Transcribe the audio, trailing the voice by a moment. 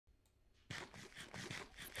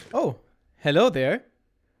Oh, hello there.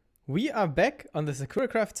 We are back on the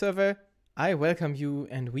Sakuracraft server. I welcome you,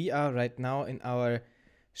 and we are right now in our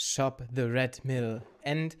shop, the Red Mill.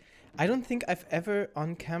 And I don't think I've ever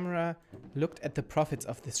on camera looked at the profits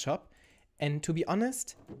of this shop. And to be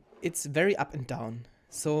honest, it's very up and down.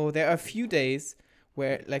 So there are a few days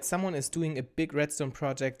where like someone is doing a big redstone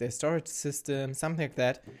project, their storage system, something like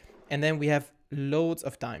that. And then we have loads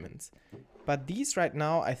of diamonds. But these right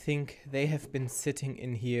now, I think they have been sitting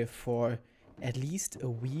in here for at least a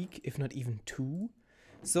week, if not even 2.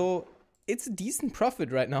 So it's a decent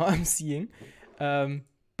profit right now, I'm seeing.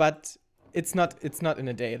 But it's not in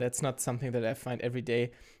a day. That's not something that I find every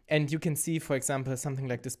day. And you can see, for example, something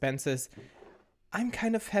like dispensers. I'm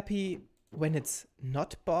kind of happy when it's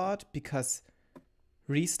not bought because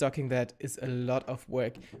restocking that is a lot of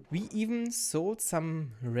work. We even sold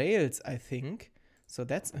some rails, I think. So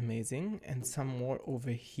that's amazing, and some more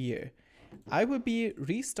over here. I will be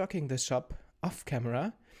restocking the shop off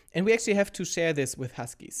camera, and we actually have to share this with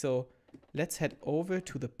Husky. So let's head over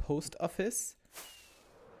to the post office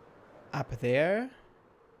up there,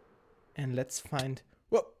 and let's find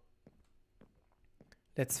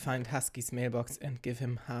Husky's mailbox and give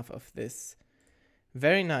him half of this.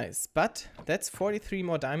 Very nice, but that's 43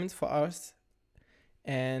 more diamonds for ours.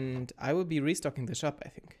 And I will be restocking the shop, I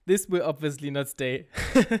think. This will obviously not stay,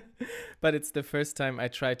 but it's the first time I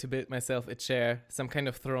try to build myself a chair, some kind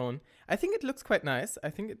of throne. I think it looks quite nice. I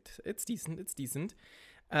think it's decent.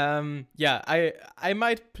 Yeah, I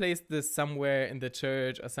might place this somewhere in the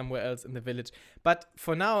church or somewhere else in the village. But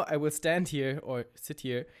for now, I will stand here or sit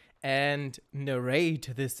here and narrate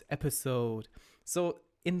this episode. So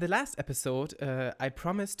in the last episode, I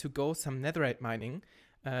promised to go some netherite mining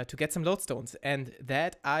to get some lodestones, and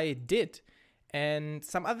that I did. And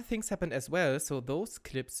some other things happened as well, so those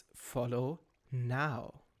clips follow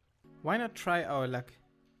now. Why not try our luck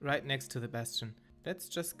right next to the bastion? Let's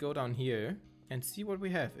just go down here and see what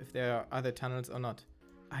we have, if there are other tunnels or not.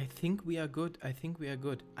 I think we are good.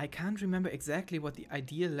 I can't remember exactly what the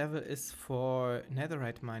ideal level is for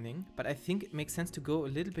netherite mining, but I think it makes sense to go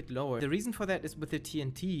a little bit lower. The reason for that is with the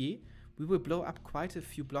TNT, we will blow up quite a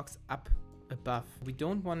few blocks up above. We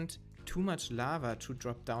don't want too much lava to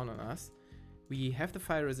drop down on us. We have the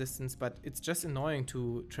fire resistance, but it's just annoying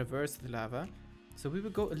to traverse the lava. So we will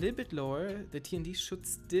go a little bit lower. The TNT should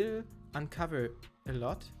still uncover a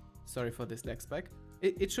lot. Sorry for this lag spike.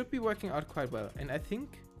 It should be working out quite well, and I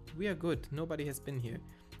think we are good. Nobody has been here.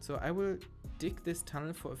 So I will dig this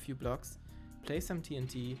tunnel for a few blocks, place some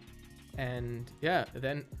TNT, and yeah,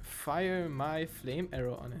 then fire my flame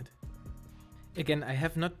arrow on it. Again, I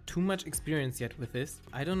have not too much experience yet with this.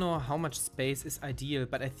 I don't know how much space is ideal,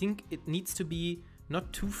 but I think it needs to be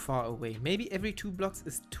not too far away. Maybe every 2 blocks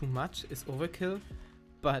is too much, is overkill,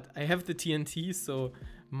 but I have the TNT, so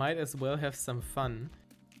might as well have some fun.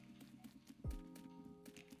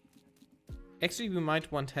 Actually, we might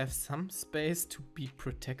want to have some space to be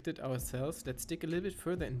protected ourselves. Let's dig a little bit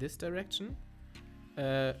further in this direction.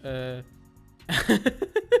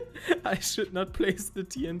 I should not place the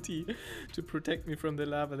TNT to protect me from the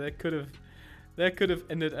lava. That could have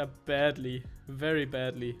ended up badly, very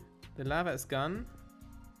badly. The lava is gone.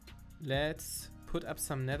 Let's put up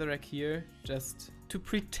some netherrack here just to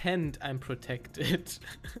pretend I'm protected.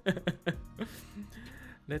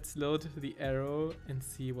 Let's load the arrow and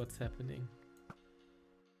see what's happening.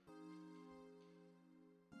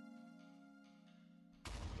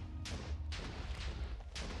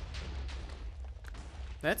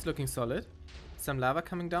 That's looking solid. Some lava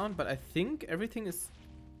coming down, but I think everything is...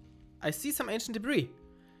 I see some ancient debris.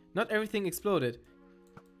 Not everything exploded.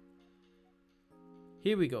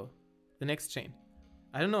 Here we go. The next chain.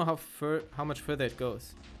 I don't know how much further it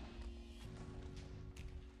goes.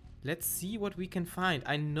 Let's see what we can find.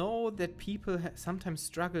 I know that people sometimes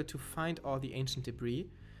struggle to find all the ancient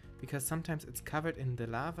debris because sometimes it's covered in the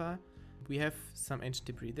lava. We have some ancient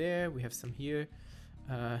debris there. We have some here.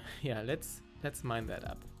 Yeah, let's mine that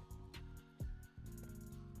up.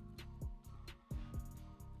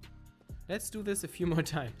 Let's do this a few more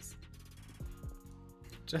times.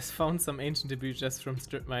 Just found some ancient debris just from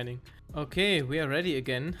strip mining. Okay, we are ready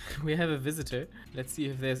again. We have a visitor. Let's see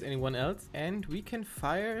if there's anyone else. And we can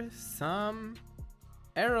fire some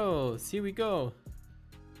arrows. Here we go.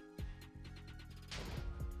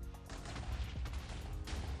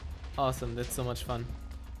 Awesome, that's so much fun.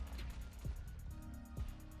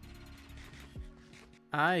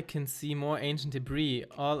 I can see more ancient debris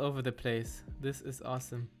all over the place. This is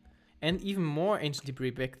awesome. And even more ancient debris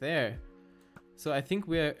back there. So I think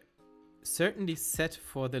we're certainly set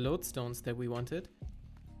for the lodestones that we wanted.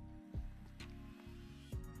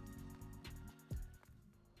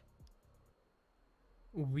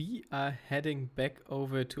 we are heading back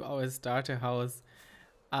over to our starter house.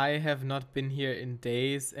 I have not been here in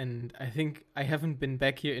days, and I think I haven't been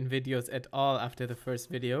back here in videos at all after the first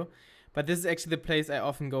video. But this is actually the place I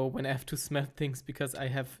often go when I have to smelt things, because I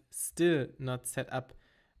have still not set up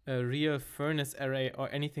a real furnace array or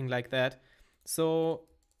anything like that. So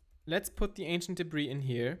let's put the ancient debris in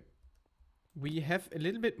here. We have a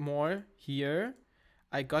little bit more here.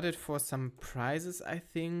 I got it for some prizes, I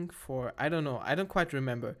think, for, I don't know, I don't quite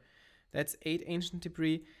remember. That's 8 ancient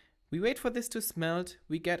debris. We wait for this to smelt,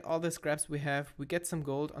 we get all the scraps we have, we get some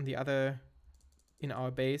gold on the other, in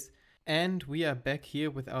our base, and we are back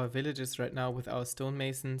here with our villagers right now, with our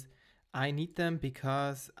stonemasons. I need them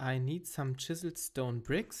because I need some chiseled stone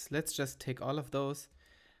bricks. Let's just take all of those.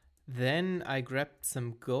 Then I grabbed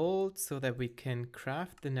some gold so that we can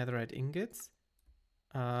craft the netherite ingots.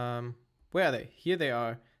 Where are they? Here they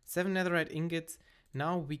are. 7 netherite ingots.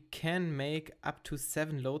 Now we can make up to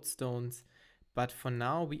 7 lodestones. But for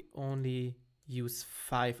now, we only use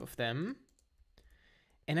 5 of them.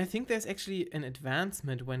 And I think there's actually an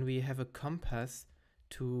advancement when we have a compass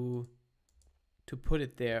to put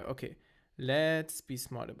it there. Okay, let's be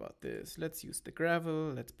smart about this. Let's use the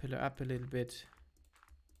gravel. Let's pillar up a little bit.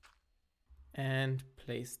 And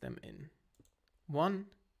place them in. 1,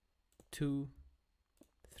 2,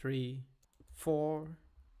 3, 4,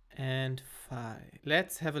 and 5.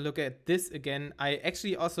 Let's have a look at this again. I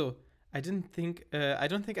don't think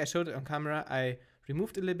I showed it on camera. I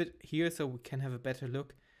removed a little bit here so we can have a better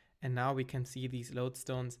look. And now we can see these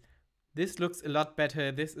lodestones. This looks a lot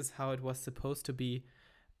better. This is how it was supposed to be.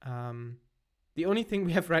 The only thing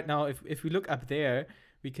we have right now, if we look up there,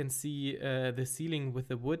 we can see the ceiling with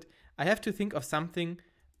the wood. I have to think of something,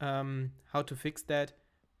 how to fix that.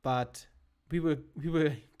 But we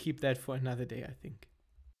will keep that for another day, I think.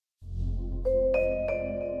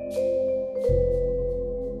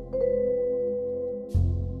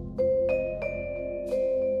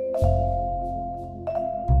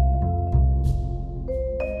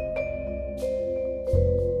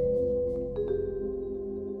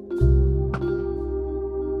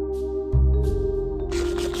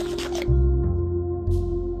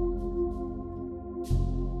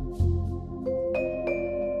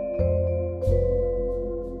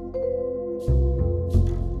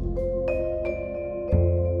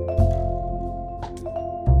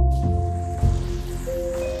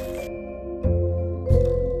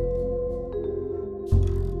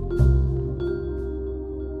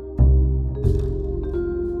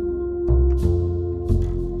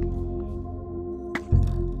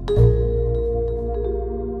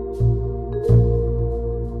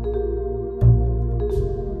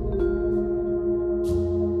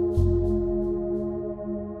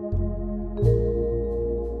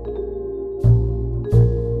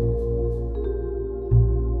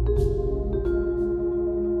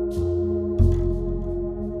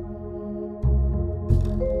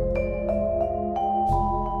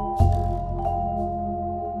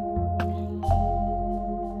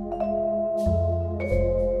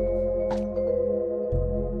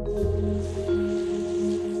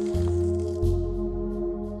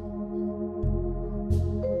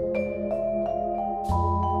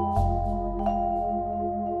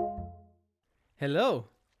 Hello,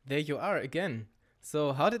 there you are again.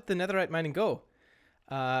 So how did the netherite mining go?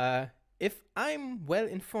 If I'm well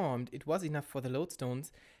informed, it was enough for the lodestones,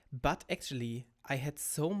 but actually I had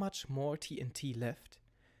so much more TNT left.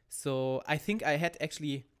 So I think I had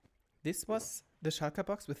actually, this was the shulker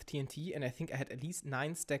box with TNT, and I think I had at least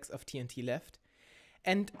 9 stacks of TNT left.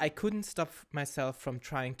 And I couldn't stop myself from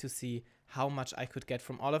trying to see how much I could get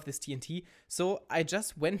from all of this TNT. So I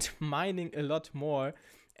just went mining a lot more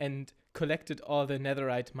and collected all the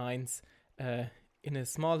netherite mines in a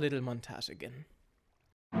small little montage again.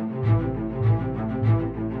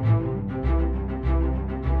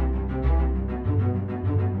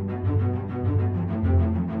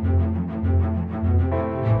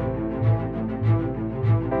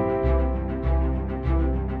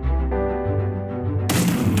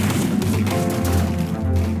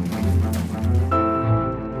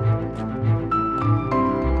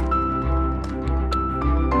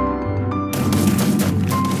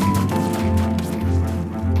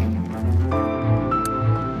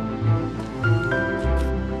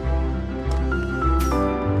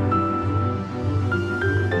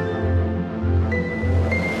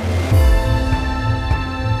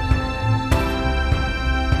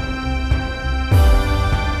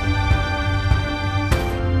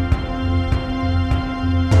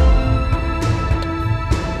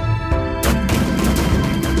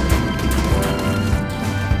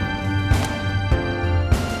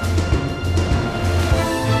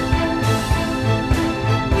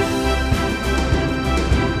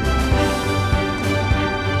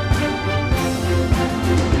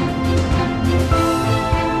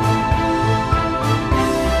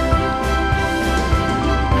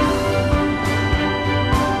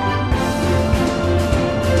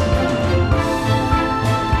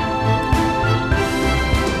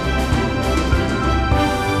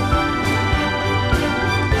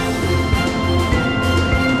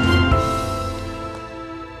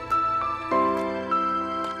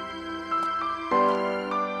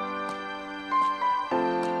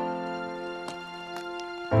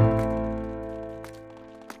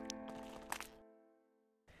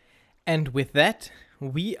 And with that,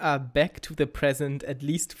 we are back to the present, at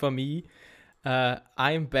least for me.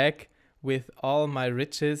 I'm back with all my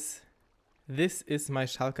riches. This is my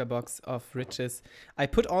shulker box of riches. I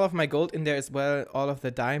put all of my gold in there as well, all of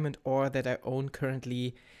the diamond ore that I own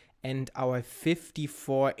currently, and our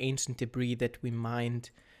 54 ancient debris that we mined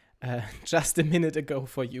just a minute ago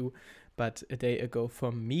for you, but a day ago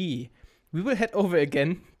for me. We will head over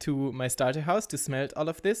again to my starter house to smelt all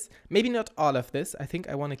of this. Maybe not all of this. I think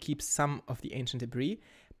I want to keep some of the ancient debris,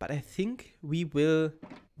 but I think we will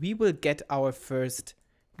get our first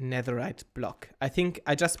netherite block. I think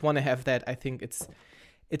I just want to have that. I think it's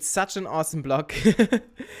such an awesome block.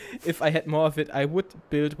 If I had more of it, I would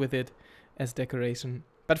build with it as decoration.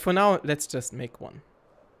 But for now, let's just make one.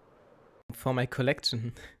 For my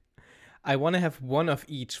collection, I want to have one of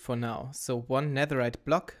each for now. So one netherite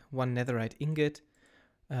block, one netherite ingot,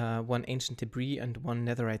 one ancient debris, and one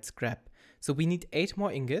netherite scrap. So we need 8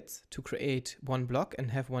 more ingots to create one block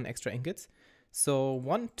and have 1 extra ingots. So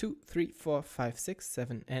 1, 2, 3, 4, 5, 6,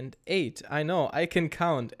 7, and 8. I know, I can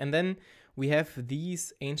count. And then we have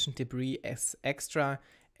these ancient debris as extra.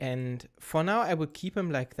 And for now, I will keep them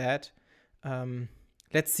like that.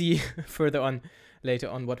 Let's see further on, later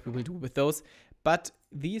on, what we will do with those. But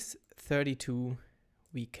these 32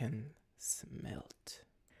 we can smelt.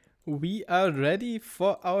 We are ready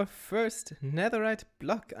for our first netherite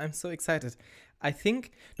block. I'm so excited. I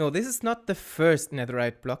think, no, this is not the first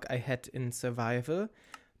netherite block I had in survival,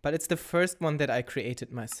 but it's the first one that I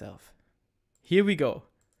created myself. Here we go.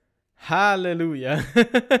 Hallelujah.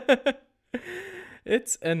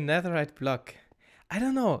 It's a netherite block. I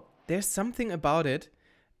don't know. There's something about it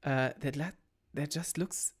that just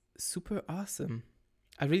looks super awesome.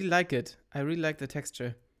 I really like it. I really like the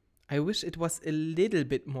texture. I wish it was a little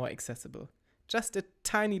bit more accessible. Just a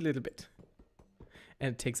tiny little bit.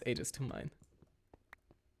 And it takes ages to mine.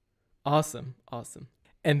 Awesome, awesome.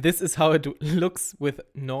 And this is how it looks with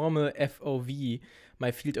normal FOV,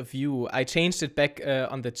 my field of view. I changed it back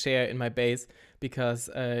on the chair in my base because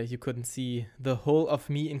you couldn't see the whole of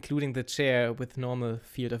me, including the chair, with normal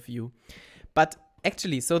field of view. But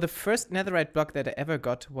actually, so the first netherite block that I ever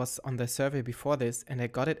got was on the survey before this, and I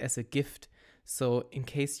got it as a gift. So in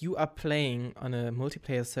case you are playing on a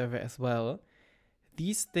multiplayer server as well,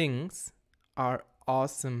 these things are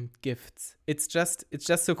awesome gifts. It's just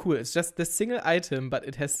so cool. It's just the single item, but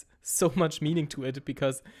it has so much meaning to it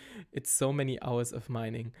because it's so many hours of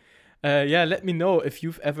mining. Yeah, let me know if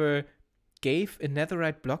you've ever gave a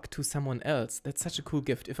netherite block to someone else. That's such a cool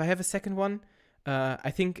gift. If I have a second one,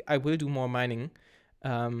 I think I will do more mining.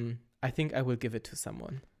 I think I will give it to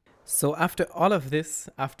someone. So after all of this,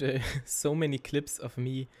 after so many clips of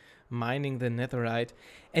me mining the netherite,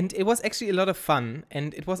 and it was actually a lot of fun,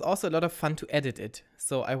 and it was also a lot of fun to edit it.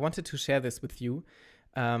 So I wanted to share this with you.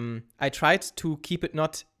 I tried to keep it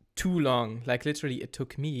not too long, like literally it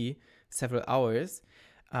took me several hours.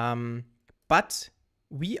 But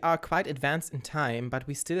we are quite advanced in time, but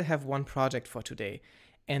we still have one project for today.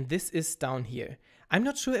 And this is down here. I'm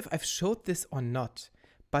not sure if I've showed this or not,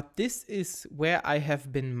 but this is where I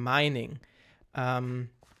have been mining.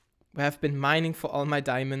 Where I've been mining for all my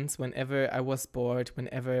diamonds whenever I was bored,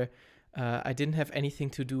 whenever I didn't have anything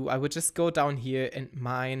to do. I would just go down here and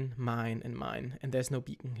mine. And there's no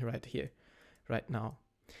beacon right here, right now.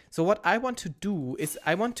 So what I want to do is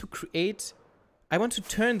I want to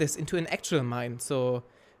turn this into an actual mine. So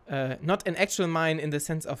not an actual mine in the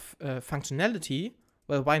sense of functionality.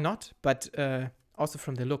 Well, why not? But also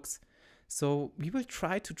from the looks. So we will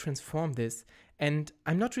try to transform this. And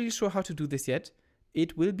I'm not really sure how to do this yet.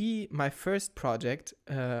 It will be my first project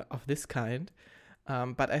of this kind,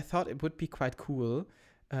 but I thought it would be quite cool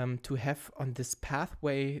to have on this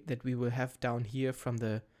pathway that we will have down here from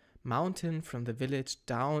the mountain, from the village,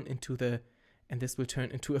 down into the, and this will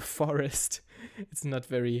turn into a forest. It's not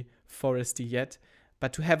very foresty yet,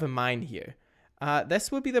 but to have a mine here. This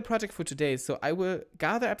will be the project for today, so I will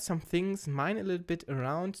gather up some things, mine a little bit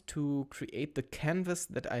around to create the canvas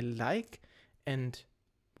that I like, and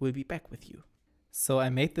we'll be back with you. So I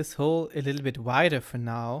made this hole a little bit wider for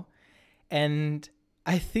now, and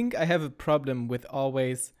I think I have a problem with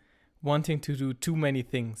always wanting to do too many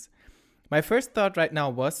things. My first thought right now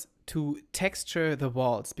was to texture the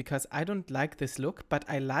walls, because I don't like this look, but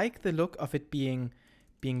I like the look of it being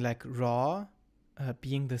like raw,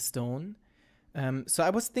 being the stone. So I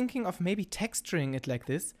was thinking of maybe texturing it like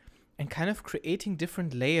this and kind of creating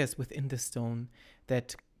different layers within the stone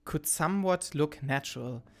that could somewhat look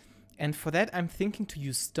natural. And for that, I'm thinking to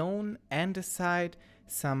use stone, andesite,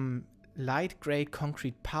 some light gray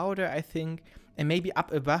concrete powder, I think, and maybe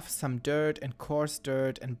up above some dirt and coarse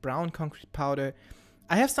dirt and brown concrete powder.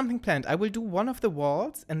 I have something planned. I will do one of the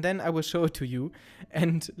walls and then I will show it to you.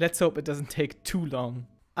 And let's hope it doesn't take too long.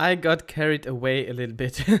 I got carried away a little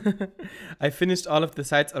bit. I finished all of the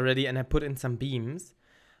sides already and I put in some beams.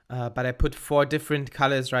 But I put 4 different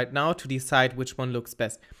colors right now to decide which one looks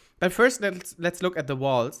best. But first, let's look at the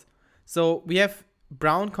walls. So we have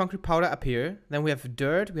brown concrete powder up here. Then we have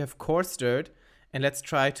dirt, we have coarse dirt. And let's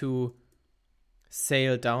try to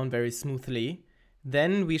sail down very smoothly.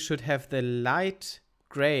 Then we should have the light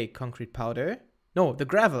gray concrete powder. No, the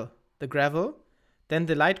gravel. The gravel. Then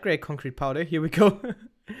the light gray concrete powder. Here we go.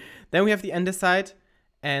 Then we have the andesite.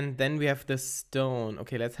 And then we have the stone.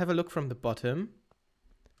 Okay, let's have a look from the bottom.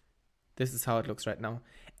 This is how it looks right now.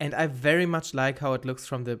 And I very much like how it looks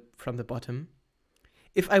from the bottom.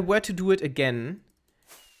 If I were to do it again,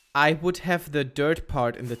 I would have the dirt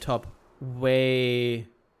part in the top way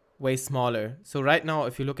smaller. So right now,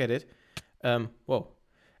 if you look at it,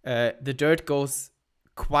 the dirt goes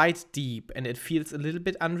quite deep and it feels a little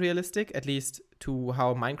bit unrealistic, at least to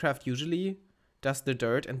how Minecraft usually does the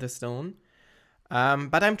dirt and the stone.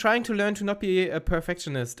 But I'm trying to learn to not be a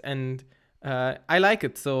perfectionist, and I like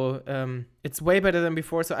it. So it's way better than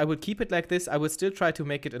before. So I will keep it like this. I will still try to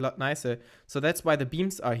make it a lot nicer. So that's why the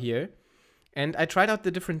beams are here. And I tried out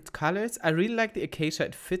the different colors. I really like the acacia.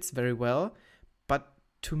 It fits very well. But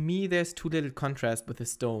to me, there's too little contrast with the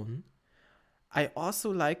stone. I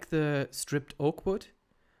also like the stripped oak wood.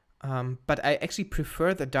 But I actually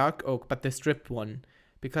prefer the dark oak, but the stripped one.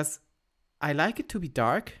 Because I like it to be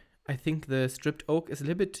dark. I think the stripped oak is a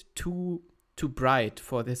little bit too bright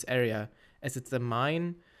for this area, as it's a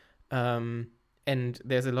mine. And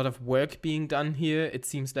there's a lot of work being done here. It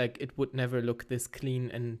seems like it would never look this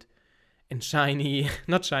clean and shiny.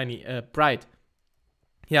 Not shiny, bright.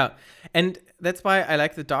 Yeah, and that's why I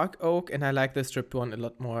like the dark oak and I like the stripped one a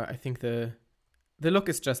lot more. I think the look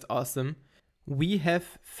is just awesome. We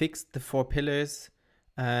have fixed the 4 pillars,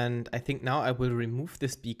 and I think now I will remove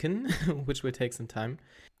this beacon, which will take some time.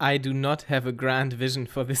 I do not have a grand vision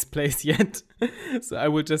for this place yet, so I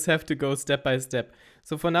will just have to go step by step.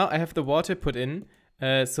 So for now I have the water put in,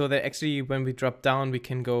 so that actually when we drop down we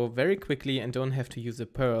can go very quickly and don't have to use a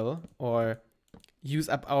pearl or use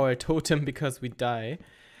up our totem because we die.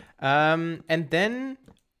 And then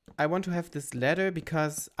I want to have this ladder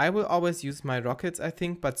because I will always use my rockets, I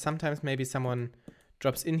think, but sometimes maybe someone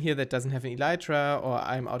drops in here that doesn't have an elytra, or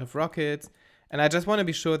I'm out of rockets. And I just want to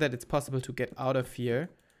be sure that it's possible to get out of here,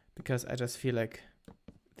 because I just feel like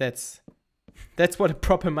that's what a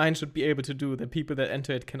proper mine should be able to do. The people that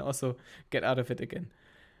enter it can also get out of it again.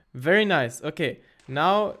 Very nice. Okay,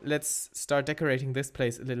 now let's start decorating this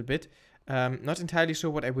place a little bit. Not entirely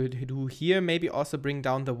sure what I will do here. Maybe also bring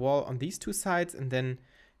down the wall on these 2 sides and then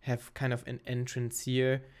have kind of an entrance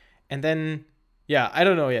here. And then, yeah, I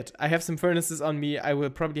don't know yet. I have some furnaces on me. I will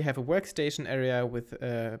probably have a workstation area with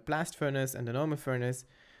a blast furnace and a normal furnace.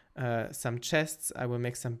 Some chests. I will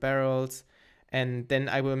make some barrels. And then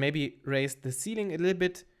I will maybe raise the ceiling a little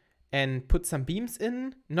bit and put some beams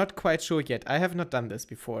in. Not quite sure yet. I have not done this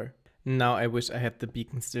before. Now I wish I had the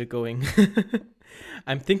beacon still going.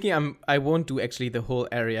 I'm thinking I won't do actually the whole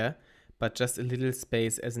area, but just a little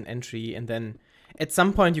space as an entry, and then at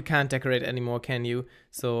some point you can't decorate anymore, can you?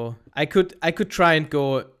 So I could try and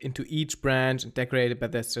go into each branch and decorate it,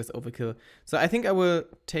 but that's just overkill. So I think I will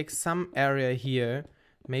take some area here,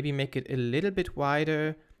 maybe make it a little bit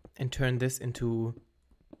wider and turn this into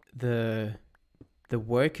the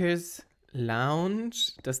workers'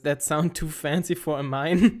 lounge. Does that sound too fancy for a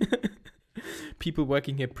mine? People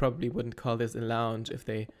working here probably wouldn't call this a lounge if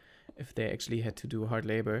they actually had to do hard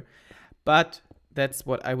labor. But that's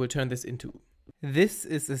what I will turn this into. This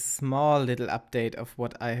is a small little update of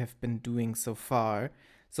what I have been doing so far.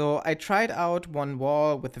 So I tried out one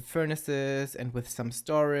wall with the furnaces and with some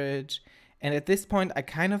storage. And at this point I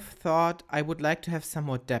kind of thought I would like to have some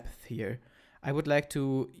more depth here. I would like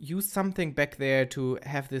to use something back there to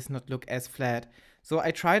have this not look as flat. So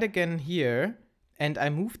I tried again here, and I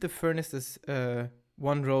moved the furnaces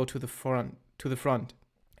 1 row to the front.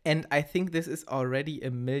 And I think this is already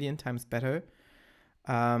 1,000,000 times better.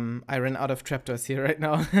 I ran out of trapdoors here right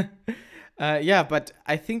now. Yeah, but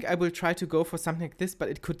I think I will try to go for something like this, but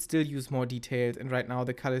it could still use more details. And right now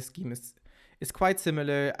the color scheme is quite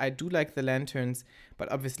similar. I do like the lanterns,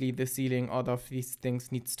 but obviously the ceiling, all of these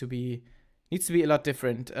things needs to be a lot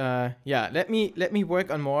different. Yeah, let me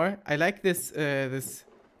work on more. I like this this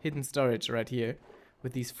hidden storage right here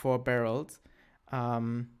with these 4 barrels.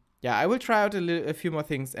 Yeah, I will try out a few more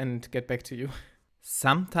things and get back to you.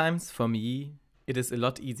 Sometimes for me, it is a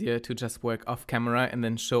lot easier to just work off camera and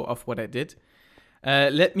then show off what I did.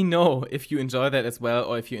 Let me know if you enjoy that as well,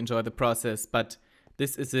 or if you enjoy the process. But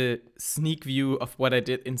this is a sneak view of what I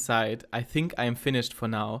did inside. I think I am finished for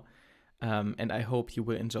now, and I hope you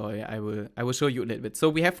will enjoy. I will show you a little bit. So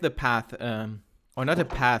we have the path, or not a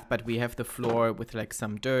path, but we have the floor with like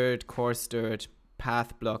some dirt, coarse dirt,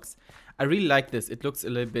 path blocks. I really like this. It looks a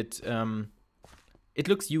little bit, it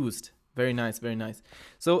looks used. Very nice, very nice.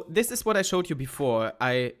 So this is what I showed you before.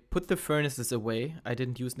 I put the furnaces away. I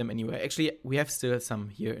didn't use them anyway. Actually, we have still some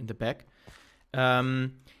here in the back.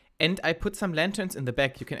 And I put some lanterns in the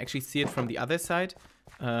back. You can actually see it from the other side.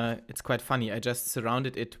 It's quite funny. I just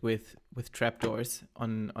surrounded it with trapdoors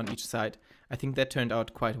on each side. I think that turned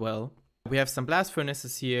out quite well. We have some blast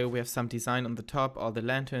furnaces here. We have some design on the top, all the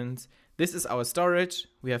lanterns. This is our storage.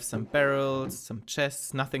 We have some barrels, some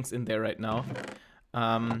chests. Nothing's in there right now.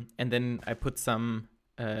 And then I put some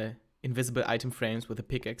invisible item frames with a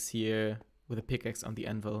pickaxe here, with a pickaxe on the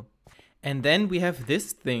anvil. And then we have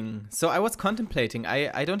this thing. So I was contemplating.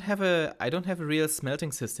 I don't have a real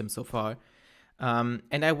smelting system so far,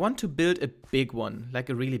 and I want to build a big one, like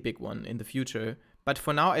a really big one in the future. But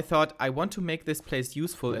for now, I thought I want to make this place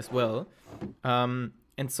useful as well,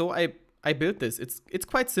 and so I built this. It's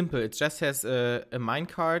quite simple. It just has a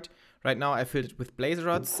minecart. Right now, I filled it with blaze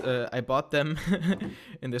rods. I bought them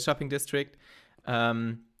in the shopping district.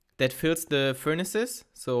 That fills the furnaces.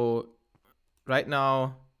 So right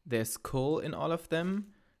now, there's coal in all of them.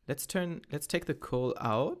 Let's take the coal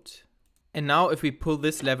out. And now if we pull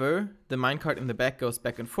this lever, the minecart in the back goes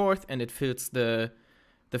back and forth and it fills the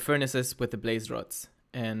furnaces with the blaze rods.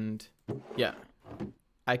 And yeah,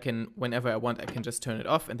 I can, whenever I want, I can just turn it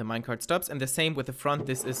off and the minecart stops. And the same with the front.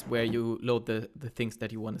 This is where you load the things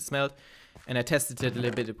that you want to smelt. And I tested it a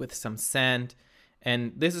little bit with some sand.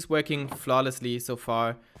 And this is working flawlessly so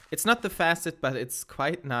far. It's not the fastest, but it's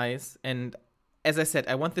quite nice. And as I said,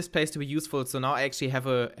 I want this place to be useful, so now I actually have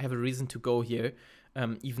a reason to go here,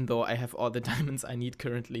 even though I have all the diamonds I need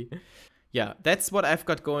currently. Yeah, that's what I've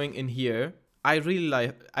got going in here. I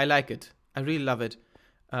like it. I really love it.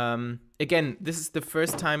 Again, this is the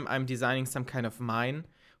first time I'm designing some kind of mine.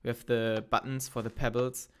 We have the buttons for the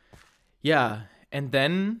pebbles. Yeah, and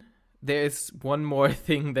then there's one more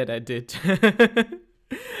thing that I did.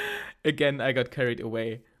 Again, I got carried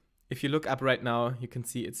away. If you look up right now, you can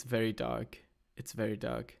see it's very dark. It's very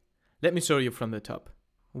dark. Let me show you from the top.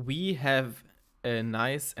 We have a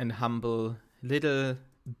nice and humble little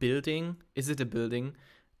building. Is it a building?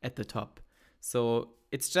 At the top. So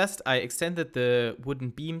it's just, I extended the wooden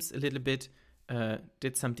beams a little bit,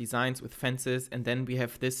 did some designs with fences, and then we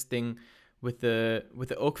have this thing with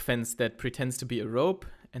the oak fence that pretends to be a rope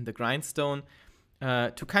and the grindstone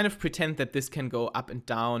to kind of pretend that this can go up and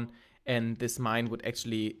down and this mine would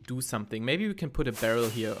actually do something. Maybe we can put a barrel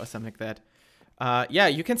here or something like that. Yeah,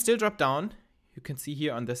 you can still drop down. You can see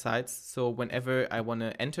here on the sides. So whenever I want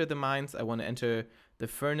to enter the mines, I want to enter the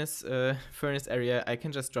furnace area, I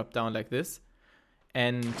can just drop down like this.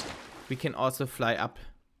 And we can also fly up.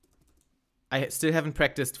 I still haven't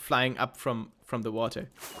practiced flying up from the water.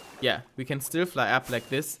 Yeah, we can still fly up like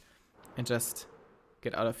this and just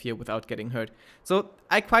get out of here without getting hurt. So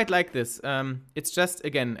I quite like this. It's just,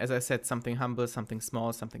 again, as I said, something humble, something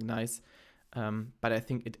small, something nice. But I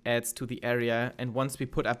think it adds to the area, and once we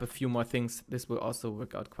put up a few more things, this will also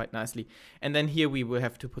work out quite nicely. And then here we will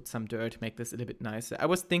have to put some dirt, make this a little bit nicer. I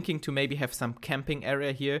was thinking to maybe have some camping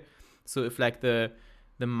area here, so if like the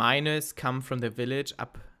miners come from the village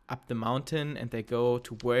up the mountain and they go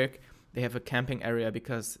to work, they have a camping area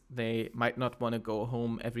because they might not want to go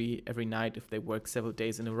home every night if they work several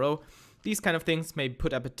days in a row. These kind of things, maybe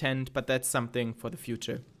put up a tent, but that's something for the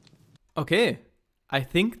future. Okay. I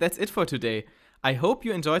think that's it for today. I hope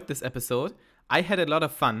you enjoyed this episode. I had a lot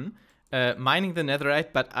of fun mining the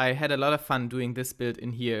netherite, but I had a lot of fun doing this build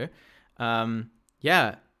in here.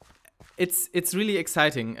 Yeah, it's really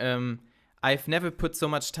exciting. I've never put so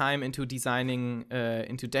much time into designing,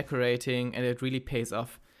 into decorating, and it really pays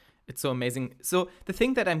off. It's so amazing. So the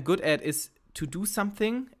thing that I'm good at is to do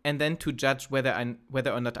something and then to judge whether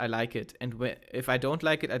or not I like it. And if I don't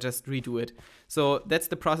like it, I just redo it. So that's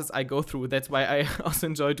the process I go through. That's why I also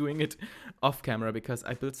enjoy doing it off camera, because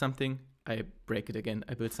I build something, I break it again,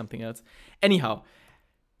 I build something else. Anyhow,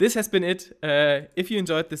 this has been it. If you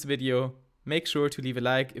enjoyed this video, make sure to leave a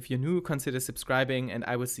like. If you're new, consider subscribing, and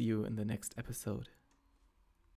I will see you in the next episode.